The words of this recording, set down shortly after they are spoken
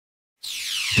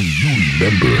Do you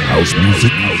remember house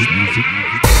music? Do you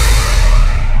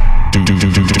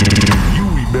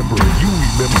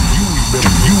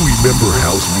remember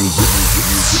house music?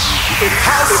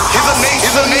 House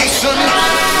is a nation.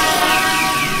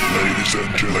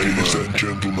 Ladies and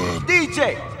gentlemen. DJ!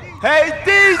 Hey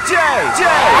DJ!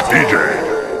 DJ,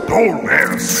 don't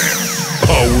miss.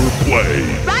 Power play.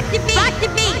 Rock the beat! Rock the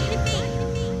beat!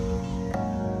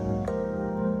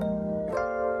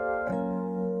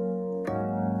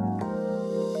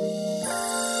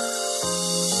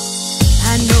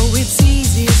 I know it's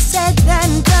easier said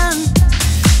than done.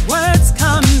 Words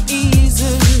come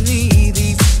easily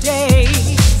these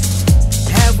days.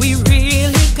 Have we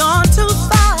really gone too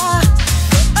far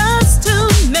for us to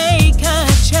make a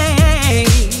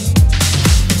change?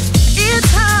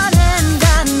 It's hard and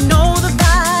I know the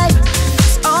vibe.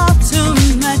 It's all too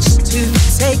much to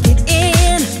take it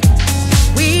in.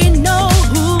 We know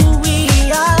who we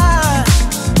are.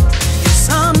 In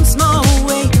some small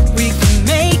way we can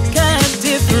make a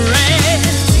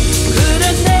difference. Could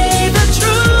a neighbor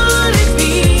truly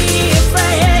be a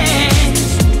friend?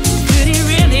 Could he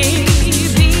really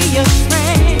be a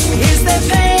friend? Is there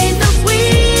pain that we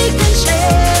can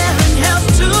share and help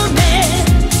to mend?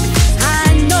 I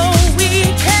know we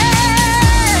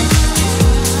can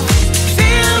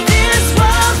fill this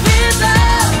world with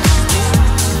love.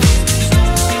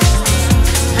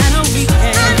 I know we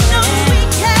can. I know we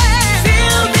can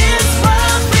fill this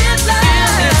world with love.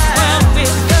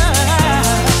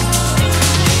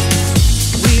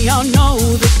 We all know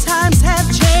the times have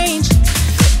changed.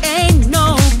 There ain't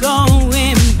no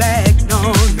going back.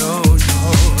 No, no, no.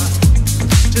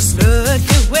 Just look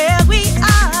at where we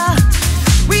are.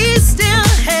 We still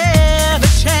have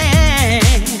a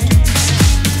chance.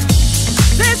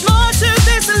 There's more to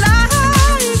this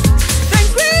life than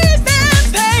greed and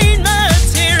pain,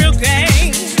 material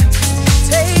gain.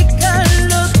 Take a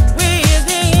look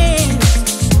within,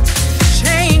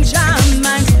 change our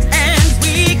minds, and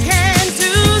we can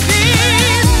do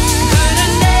this. Could a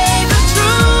neighbor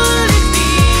truly be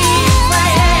a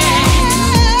friend?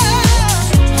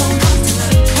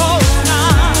 Hold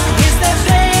on. Is there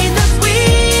pain that we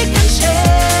can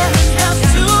share and help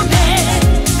to mend?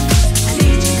 I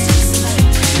need you to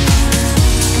select.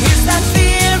 Is that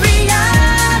fear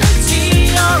reality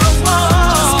or a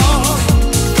wall?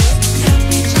 Help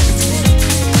me just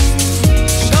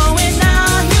showing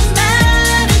our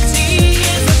humanity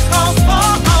is a call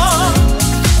for all.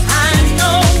 I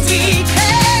know we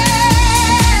can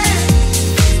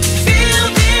fill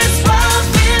this world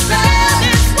with love.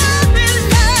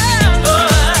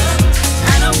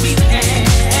 I know we can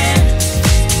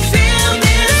fill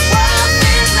this world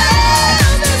with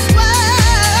love.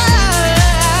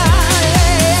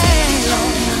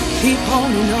 Keep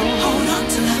holding on. Hold on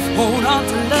to love. Hold on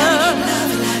to love.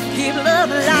 Keep love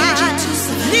alive.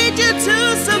 Need you to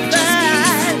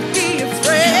survive. Be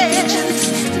afraid.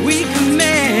 We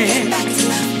command.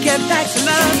 Get back to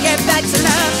love. Get back to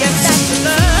love. Get back to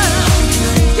love.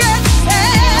 Get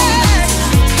back.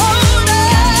 Hold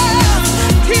on.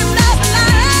 Keep love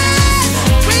alive.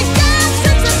 We got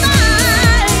to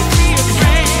survive. Be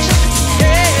afraid.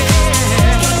 Yeah.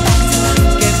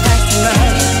 Get back to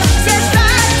love. Get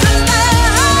back to love.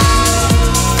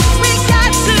 We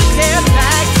got to get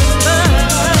back to love.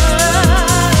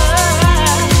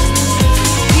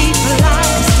 Keep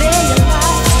alive, stay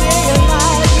alive, stay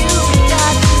alive. You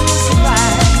got to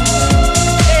survive.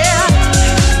 Yeah.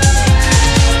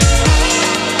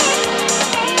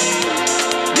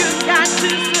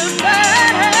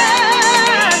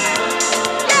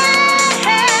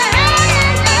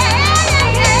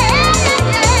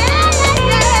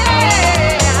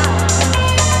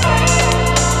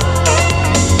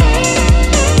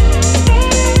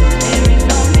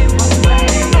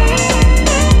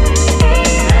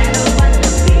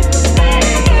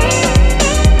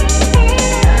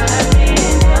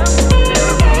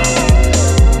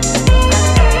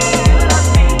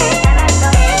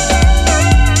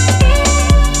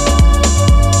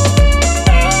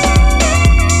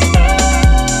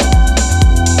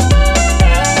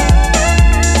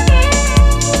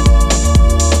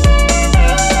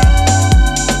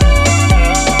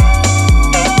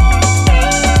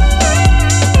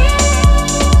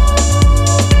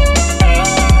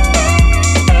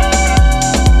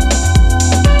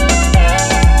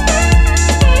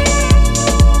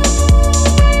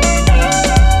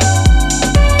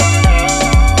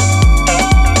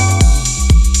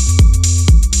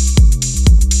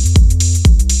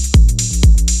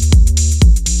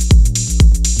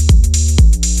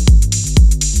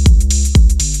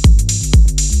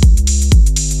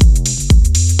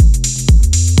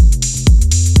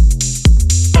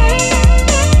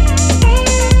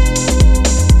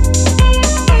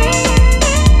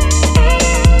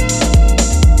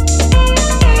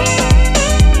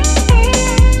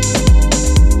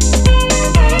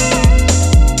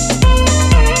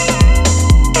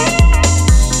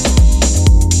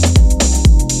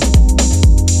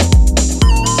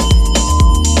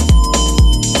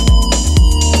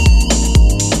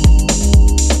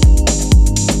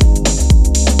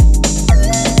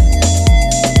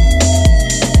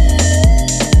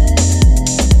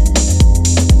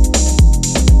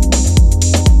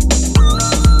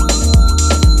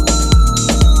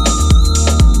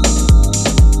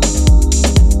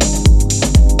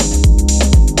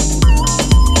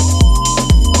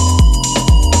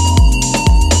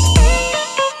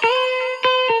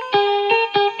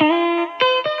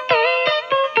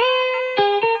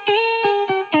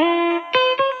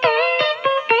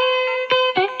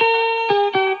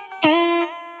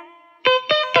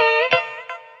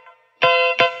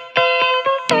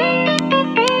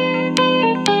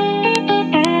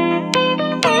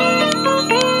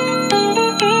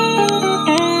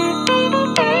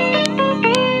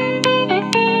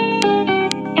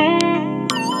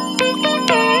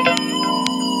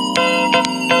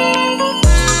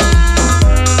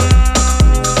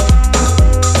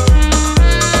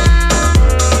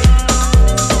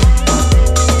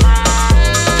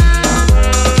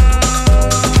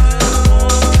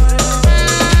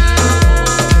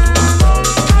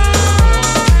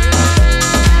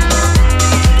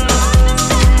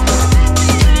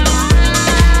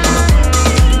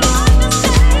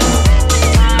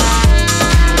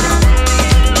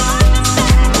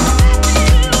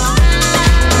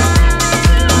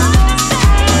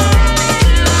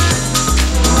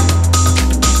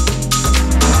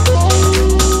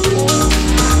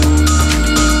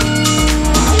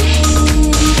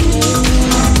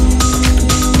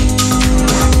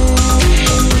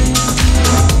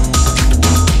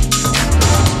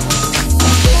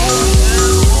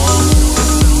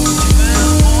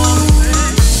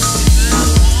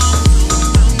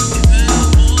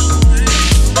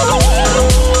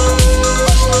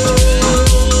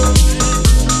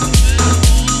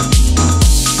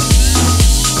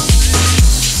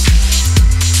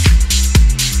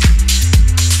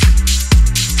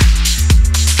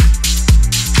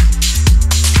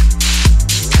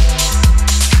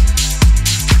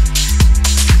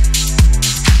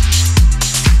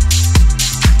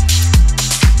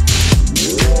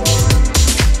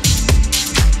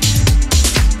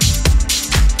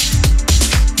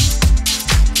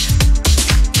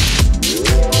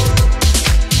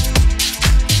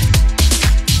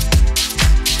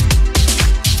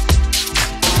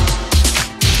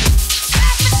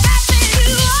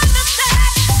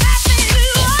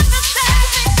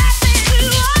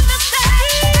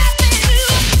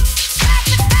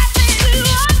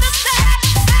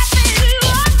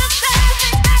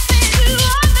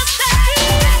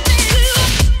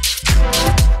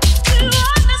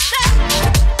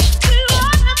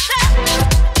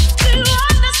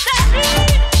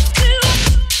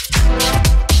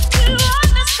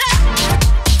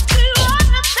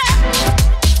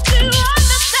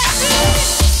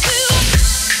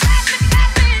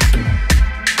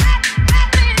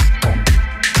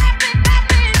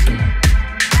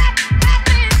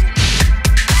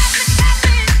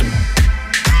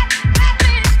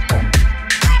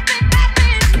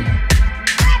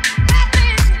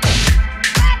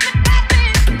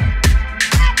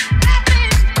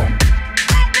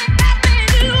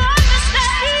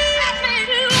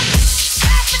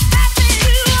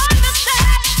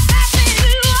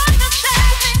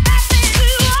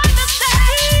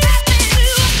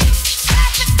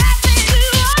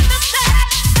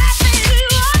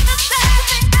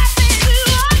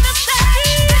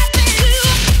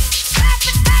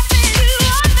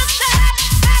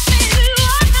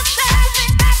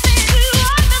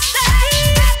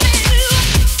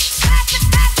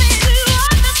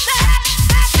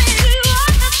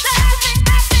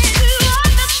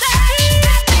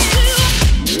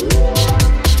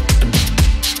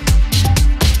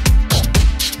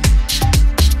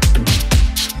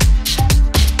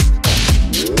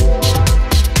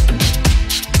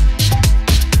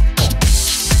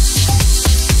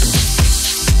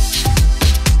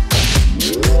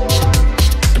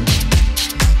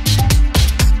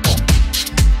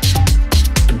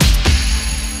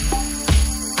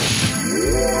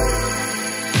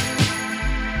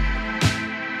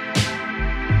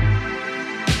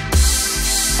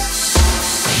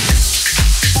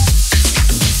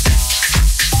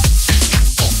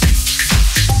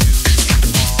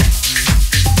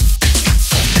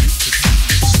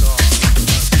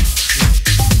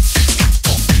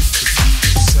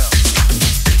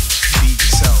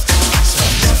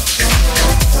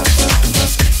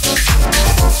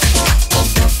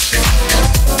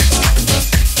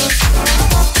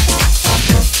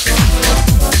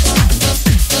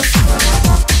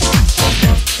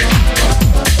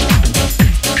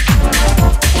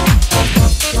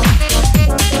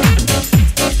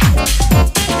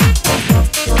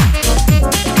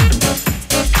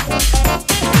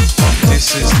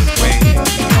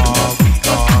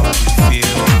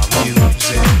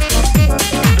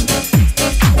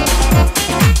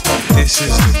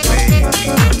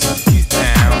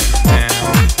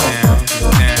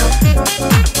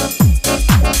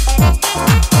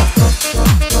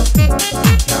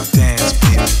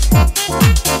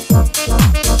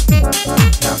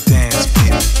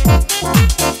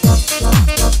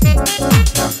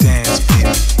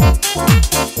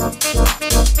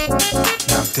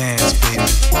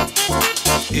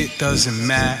 It doesn't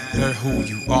matter who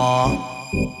you are,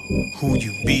 who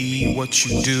you be, what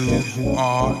you do, who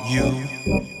are you?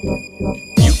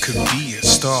 You could be a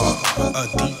star, a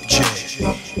DJ.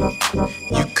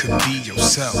 You could be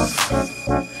yourself,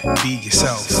 be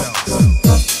yourself.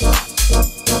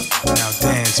 Now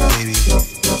dance, baby.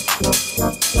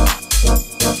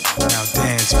 Now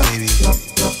dance, baby.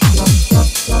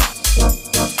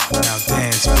 Now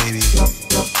dance, baby.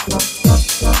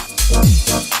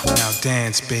 Now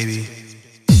dance, baby.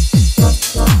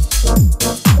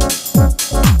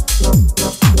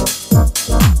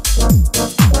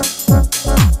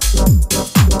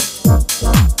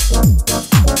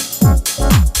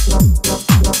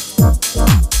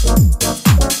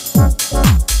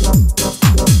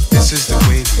 This is the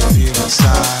way we feel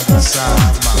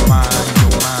inside my mind,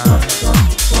 your mind.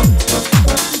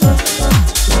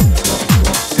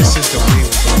 This is the way we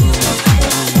groove,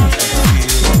 we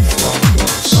feel the funk, the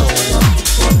soul,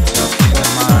 in the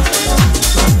mind,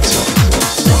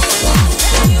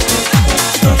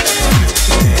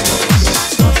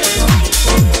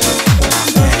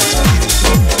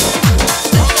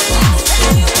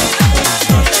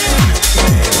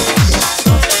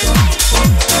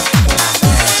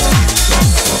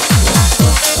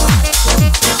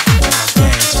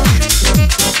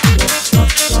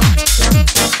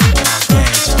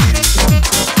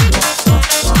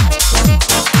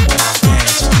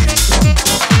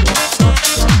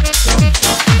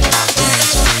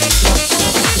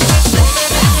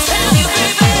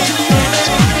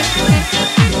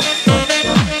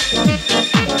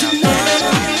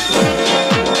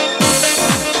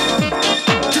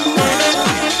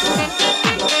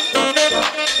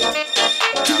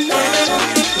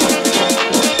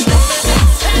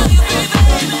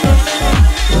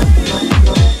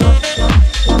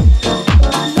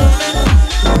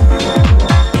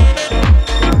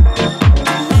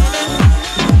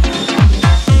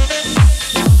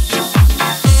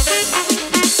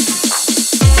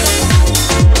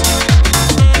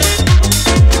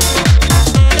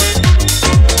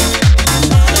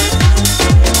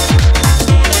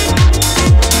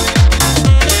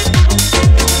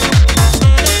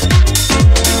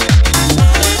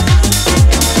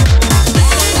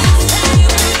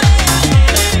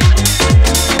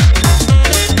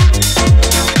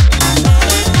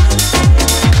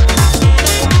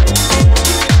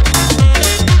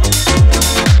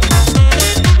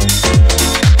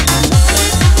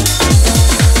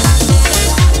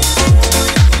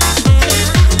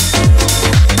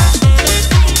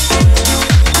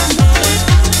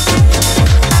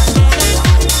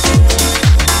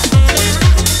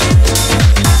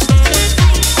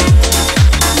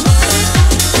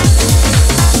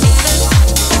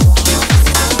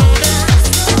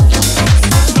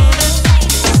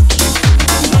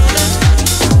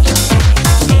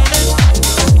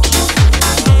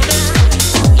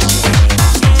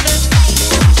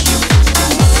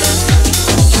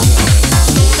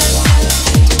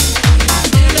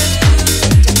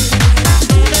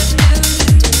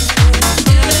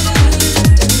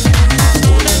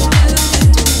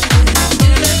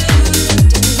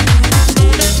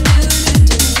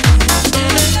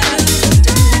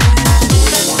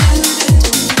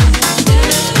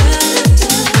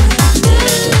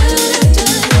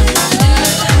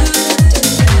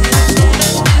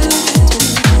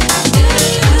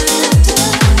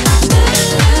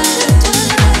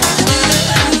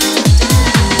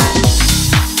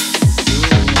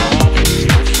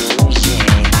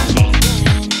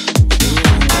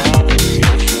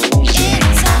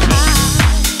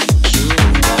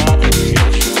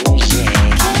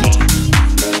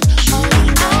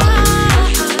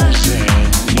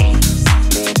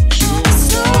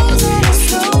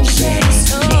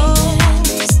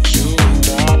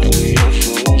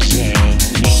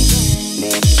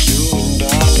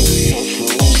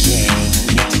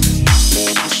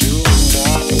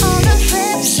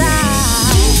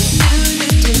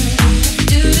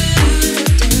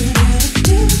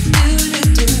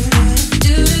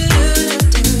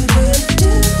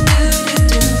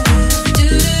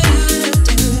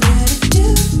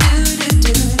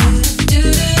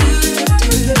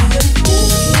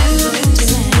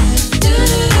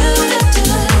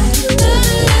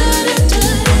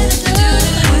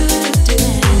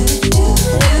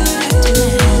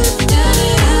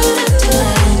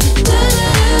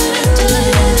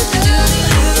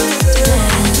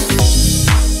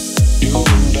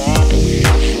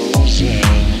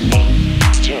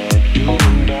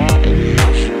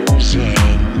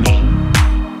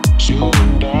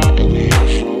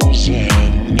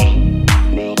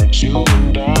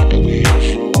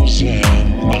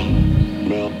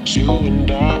 you and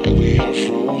I, we are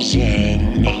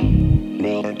frozen.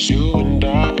 Melt you and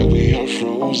I, we are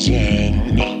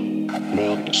frozen.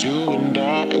 Melt you and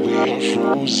I, we are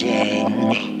frozen.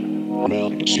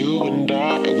 Melt you and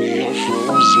I, we are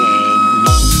frozen.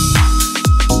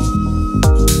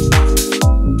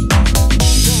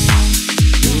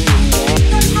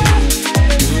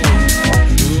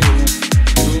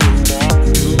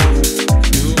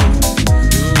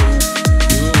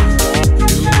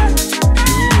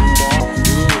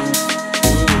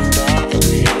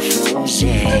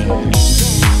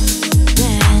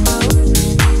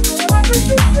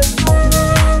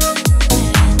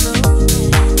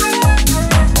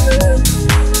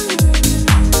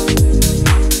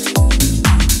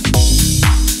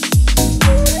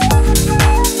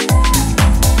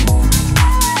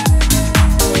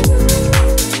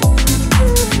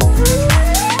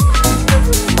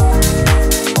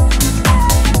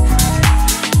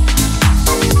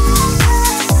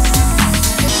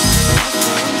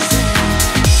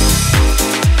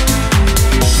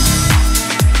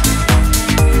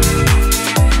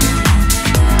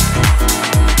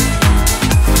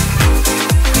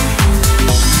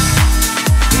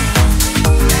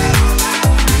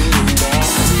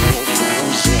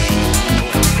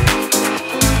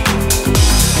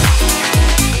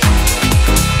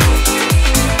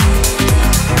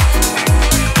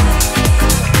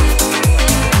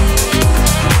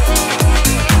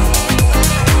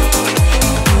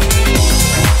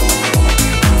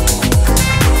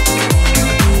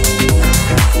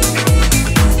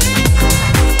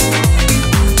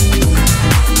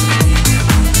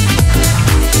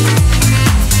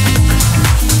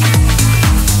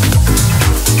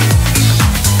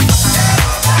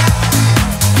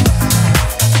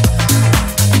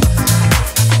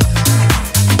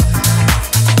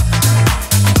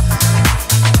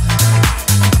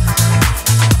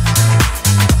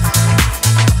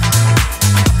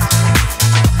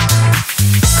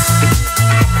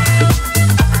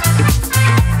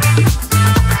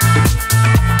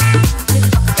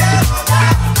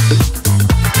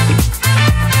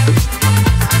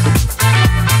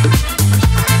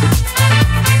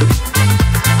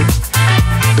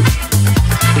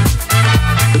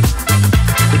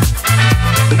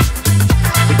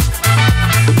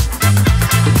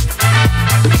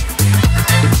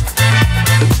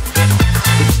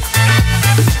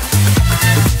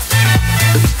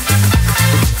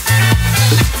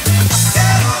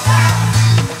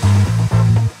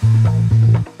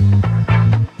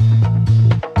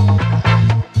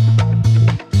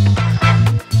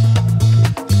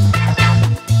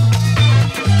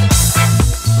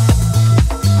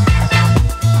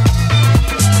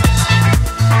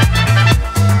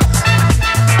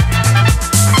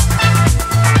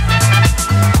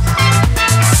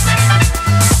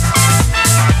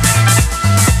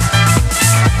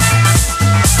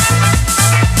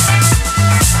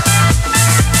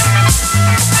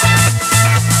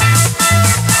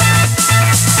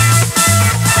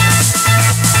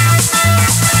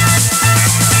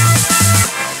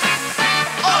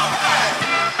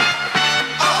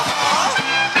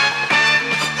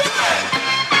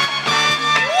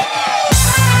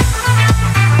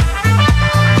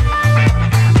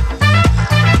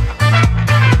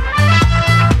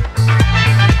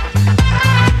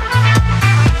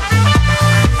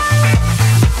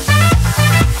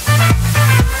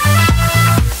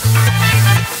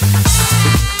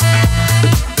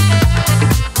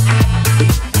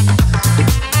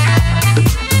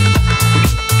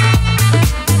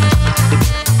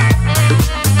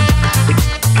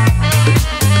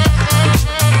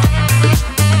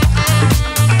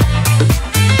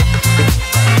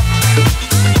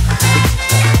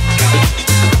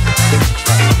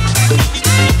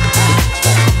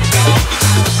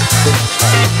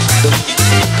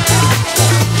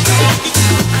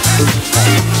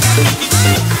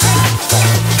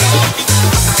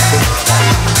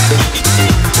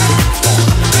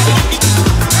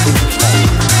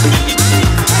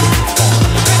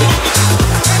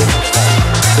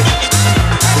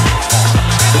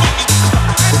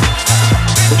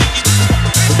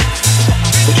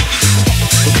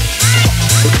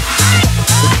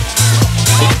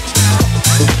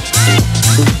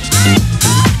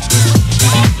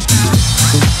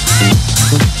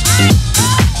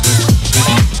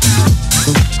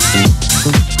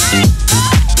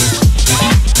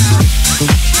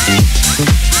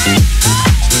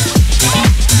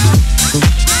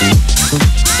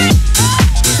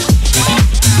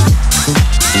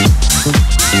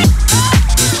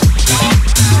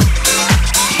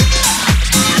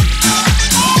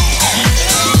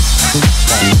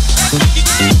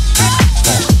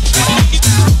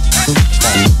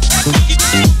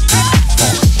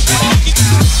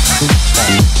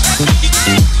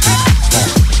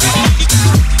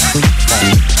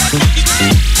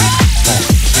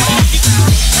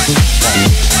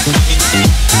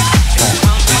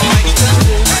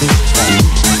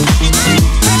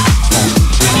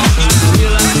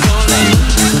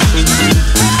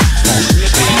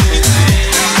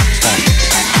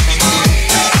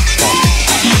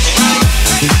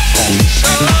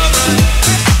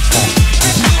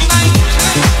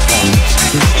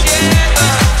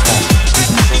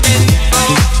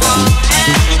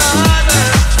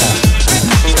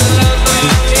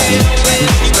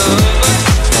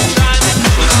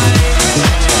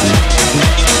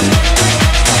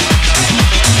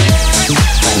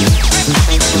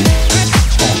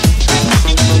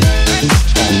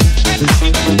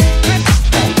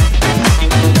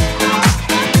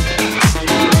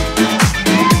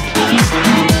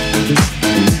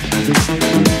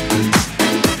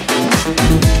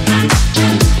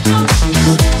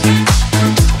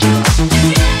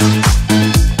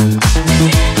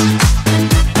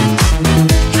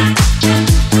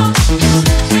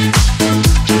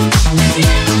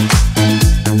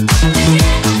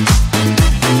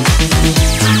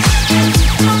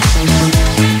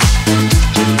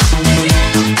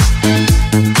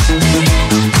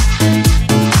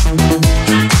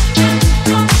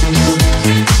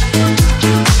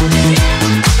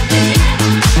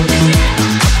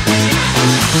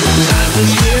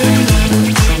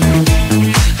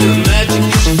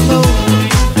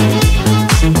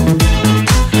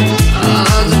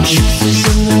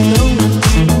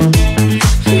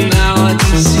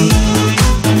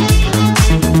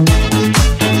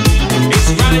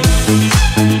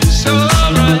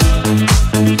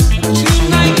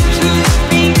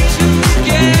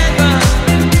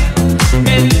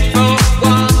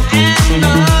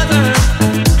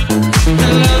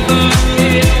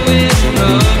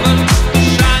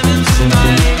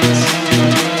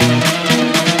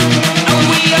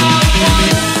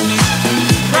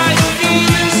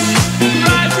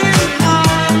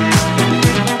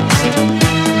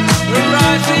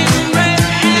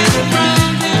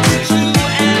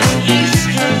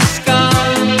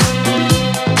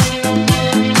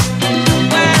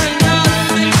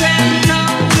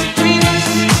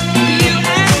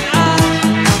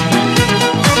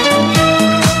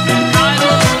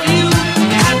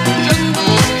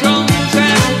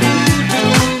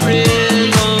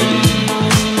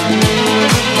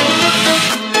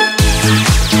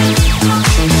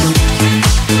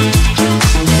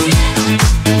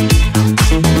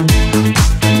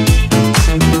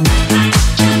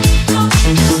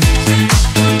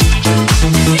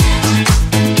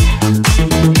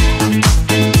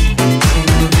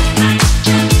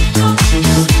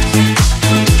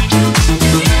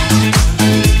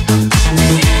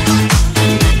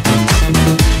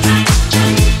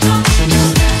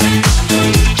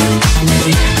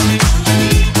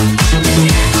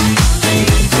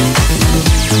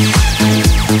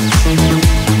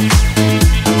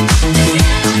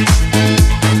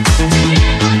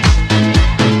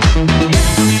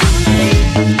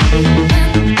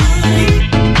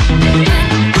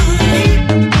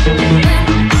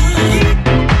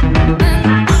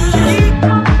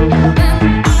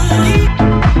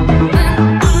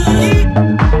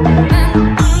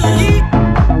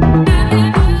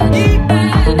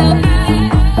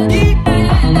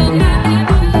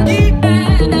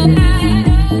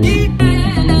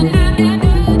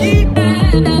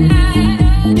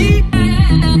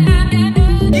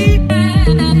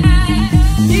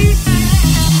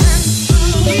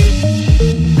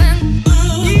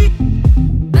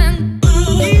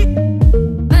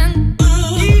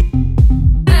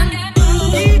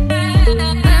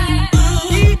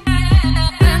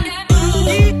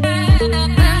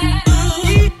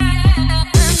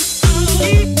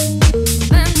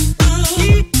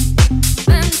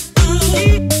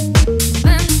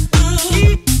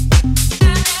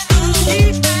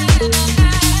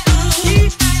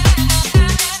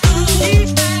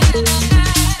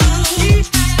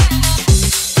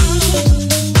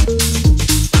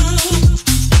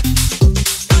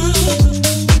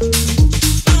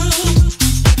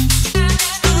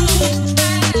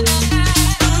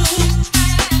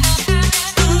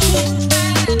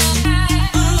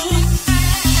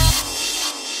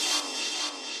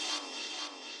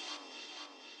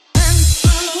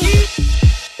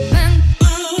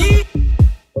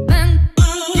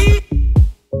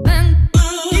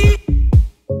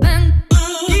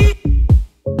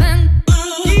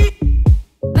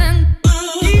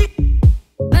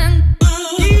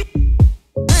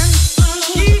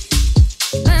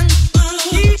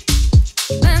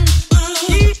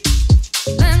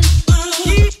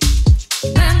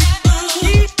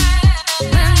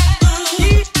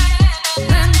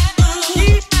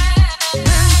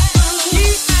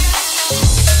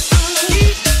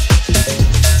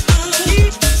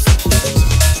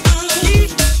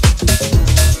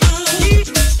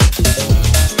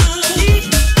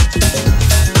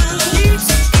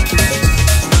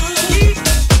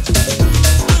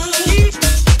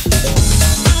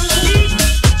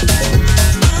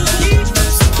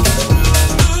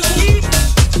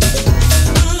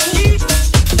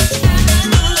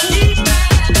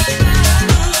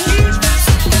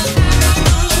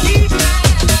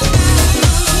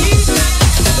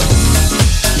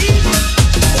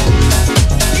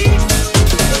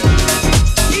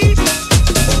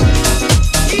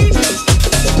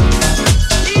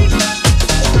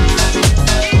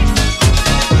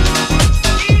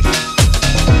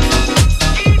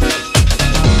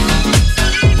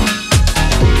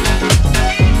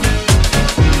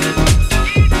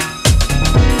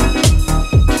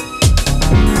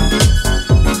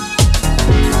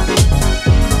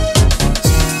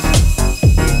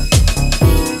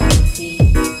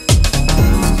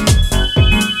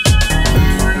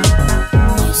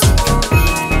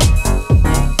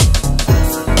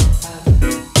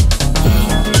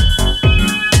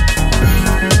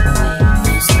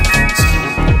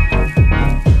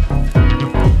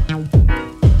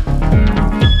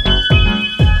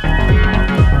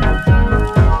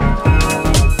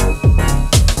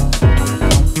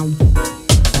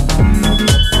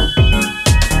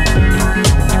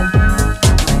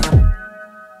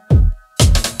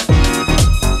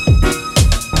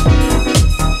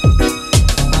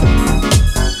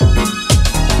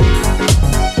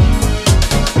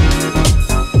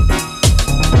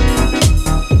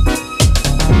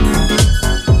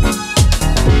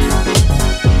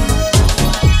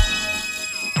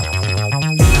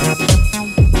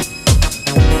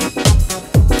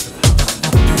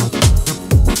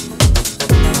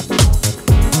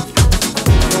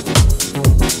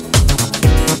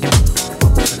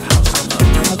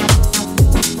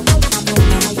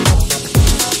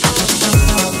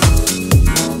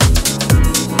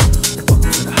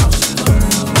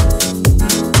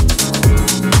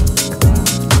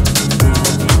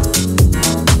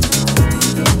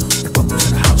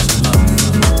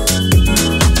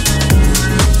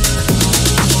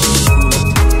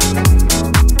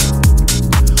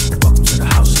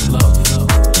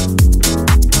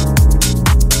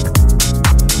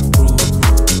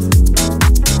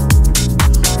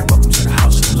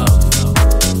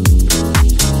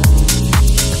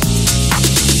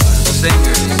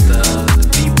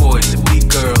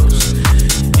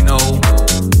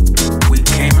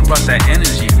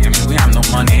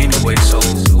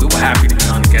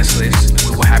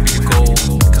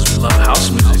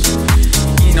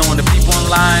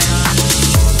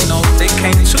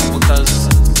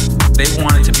 they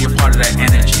wanted to be a part of that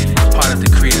energy, part of the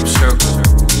creative circle.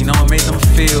 You know, it made them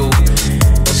feel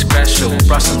special,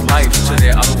 brought some life to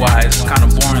their otherwise kind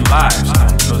of boring lives.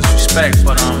 No disrespect,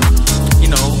 but you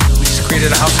know, we just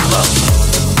created a house of love.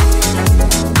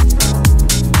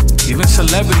 Even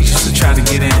celebrities used to try to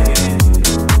get in.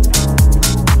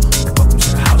 Welcome to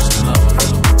the house of love.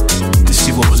 To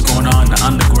see what was going on in the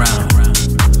underground.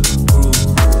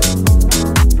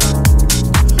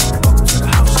 Welcome to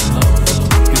the house of love.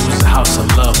 It was the house of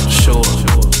love for sure.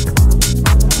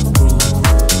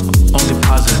 Only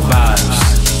positive vibes.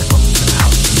 Welcome to the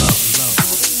house of love.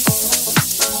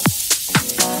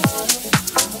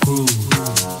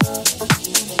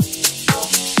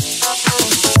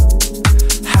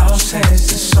 House has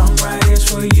the songwriters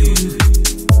for you.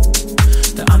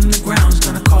 The underground's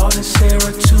gonna call this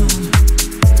Sarah tune.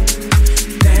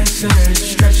 Dancers,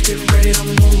 stretch, get ready to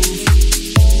move.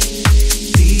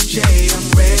 DJ, I'm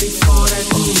ready for that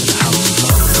move. The house of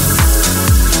love.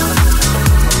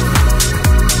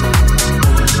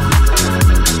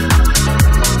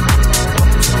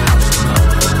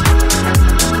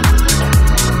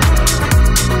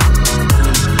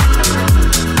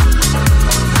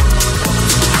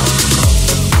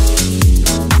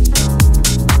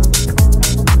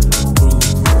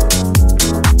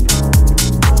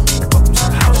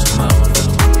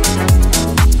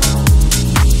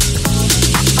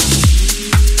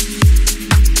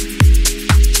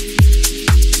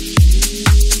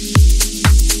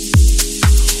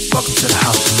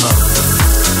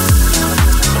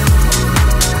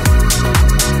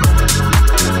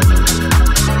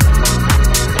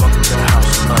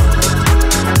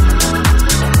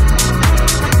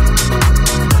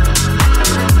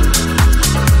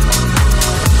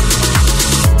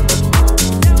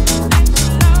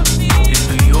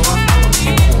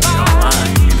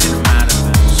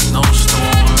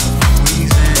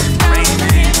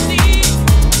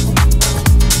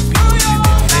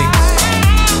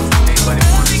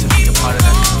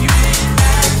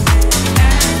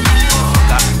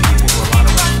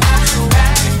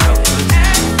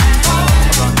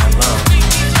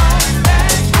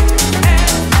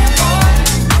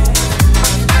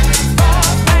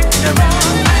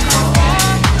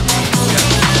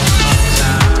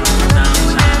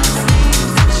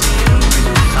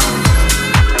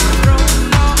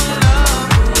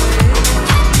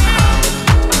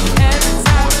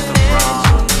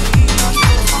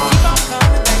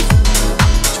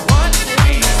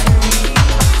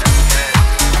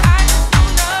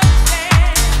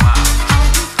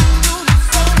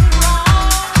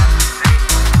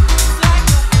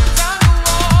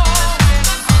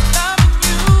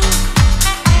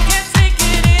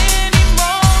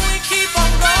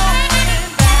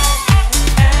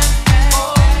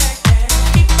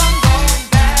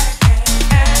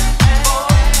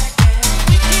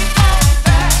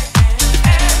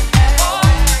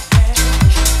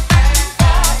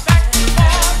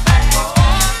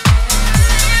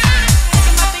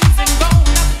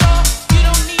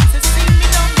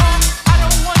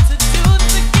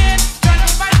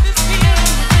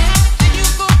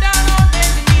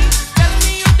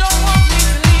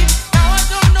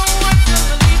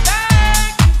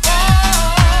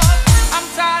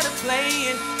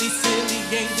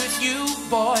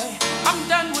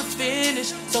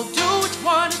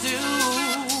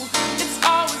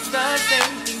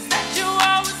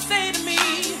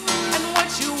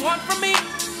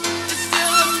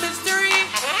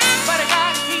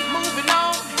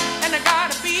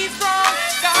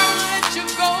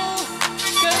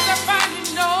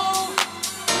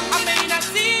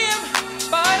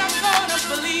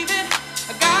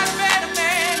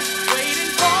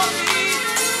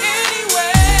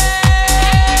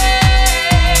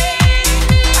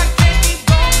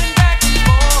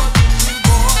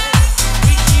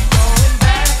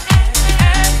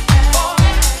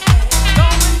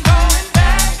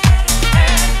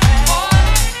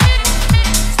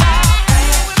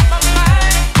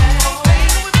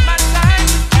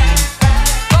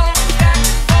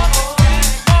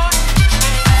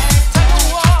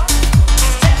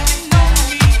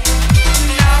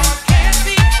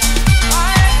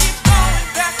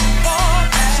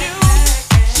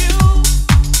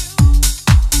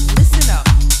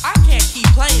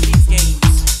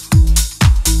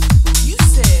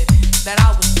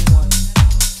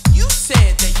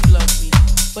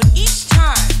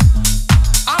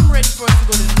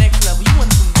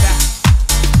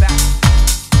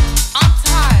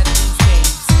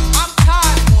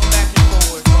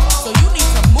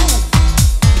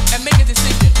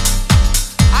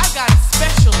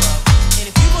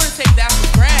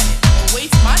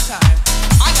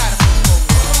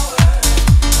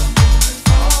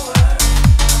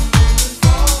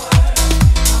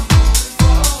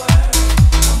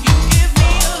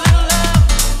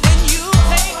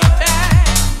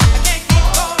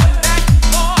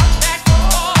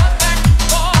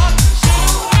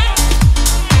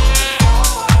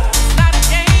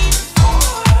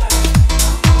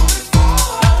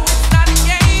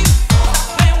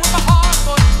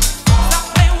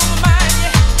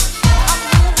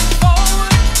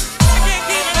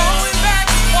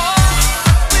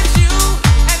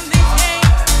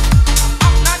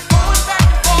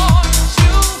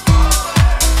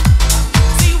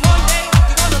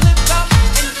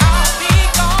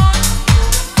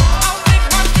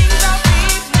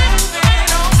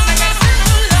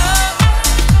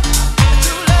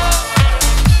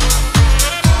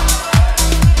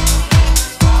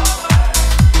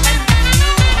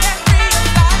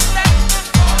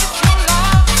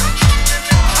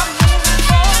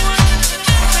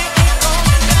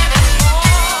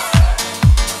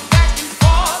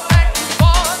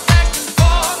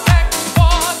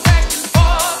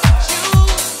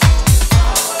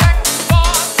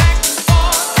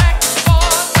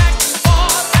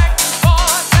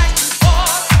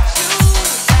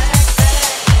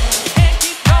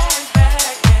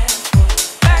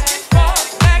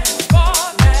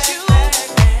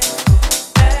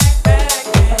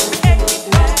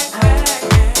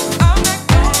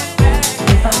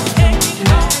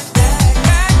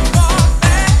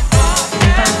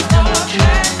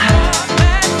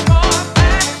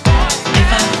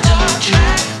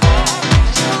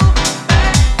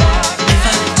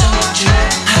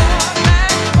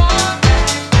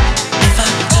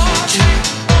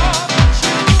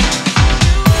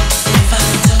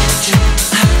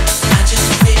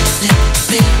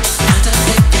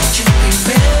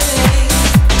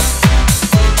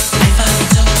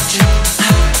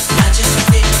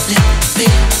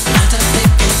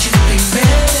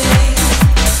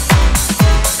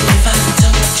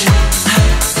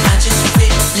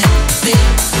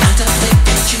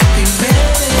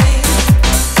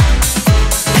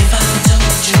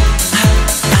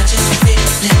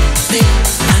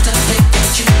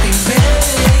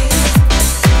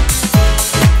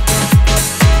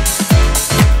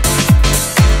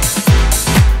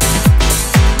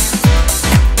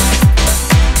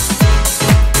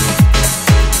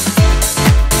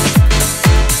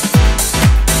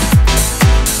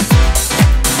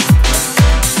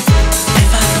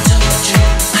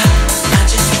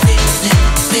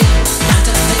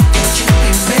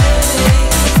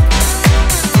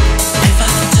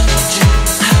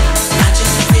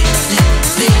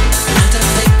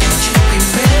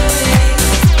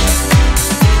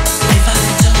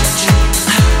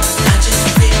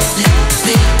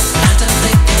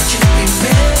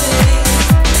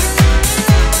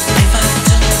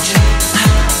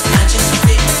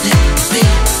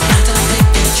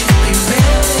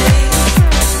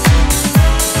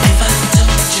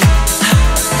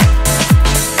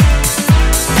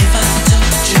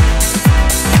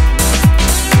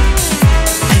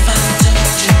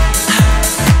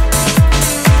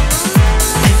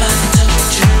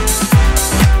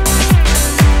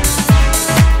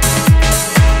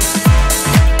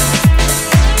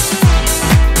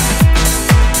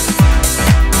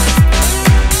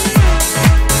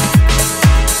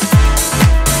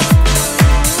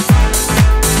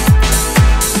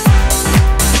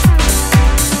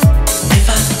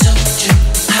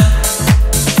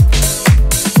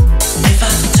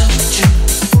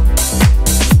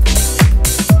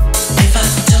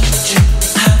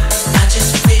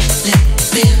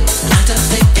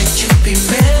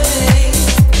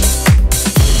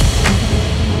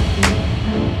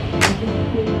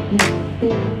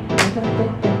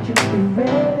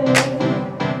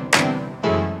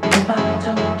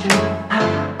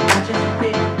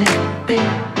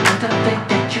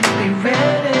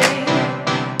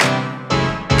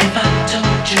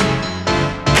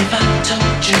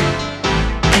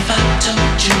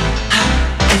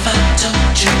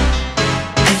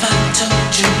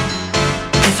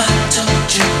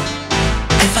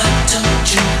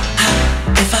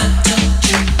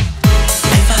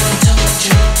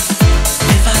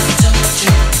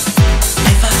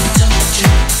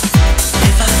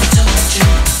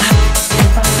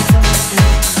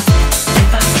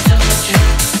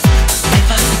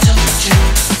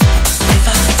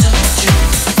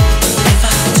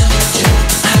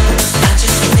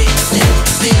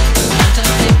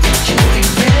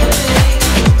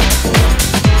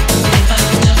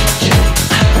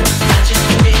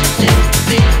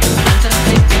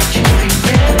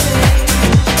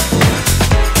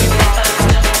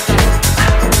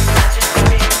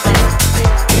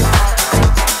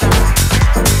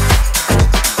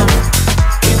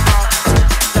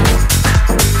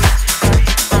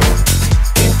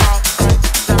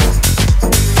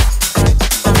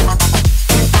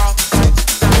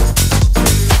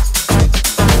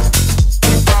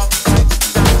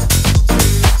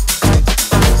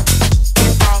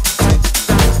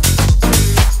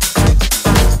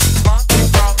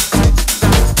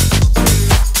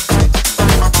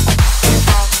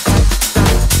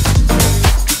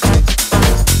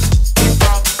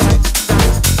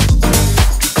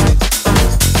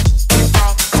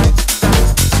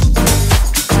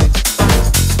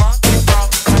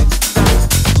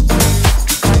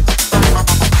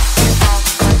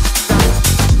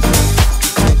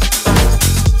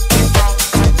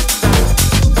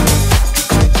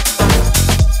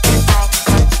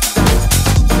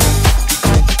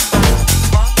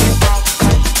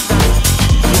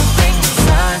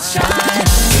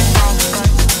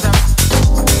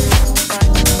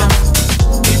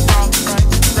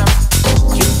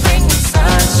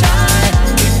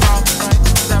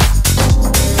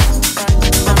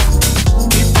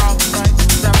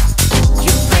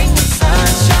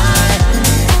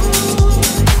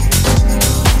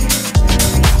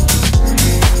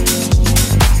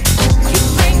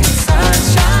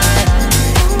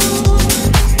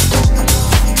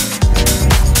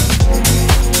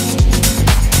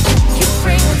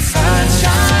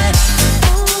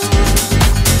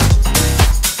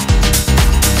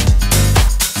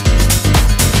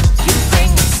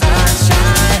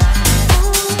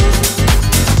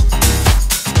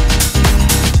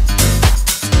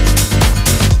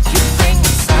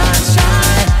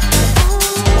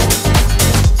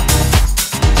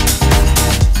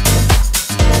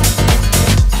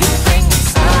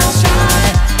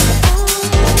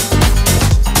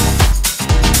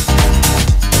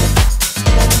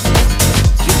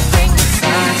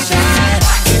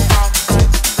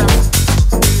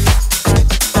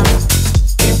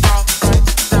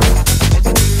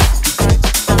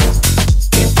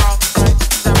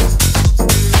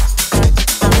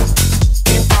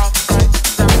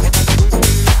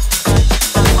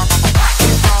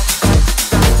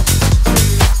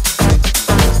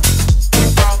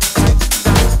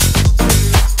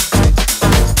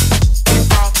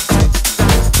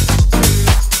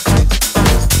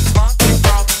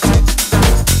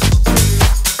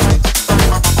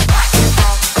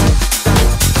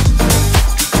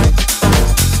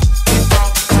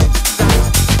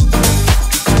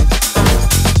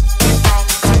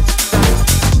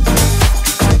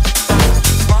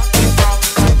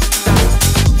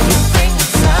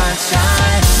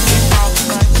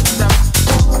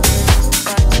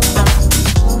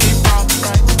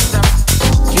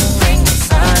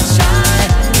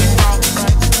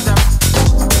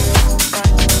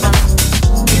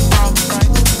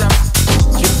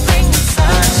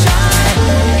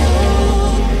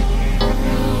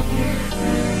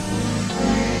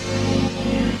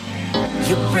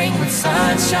 You bring the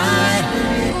sunshine.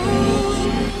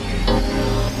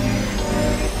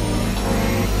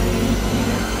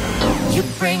 You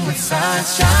bring the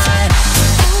sunshine.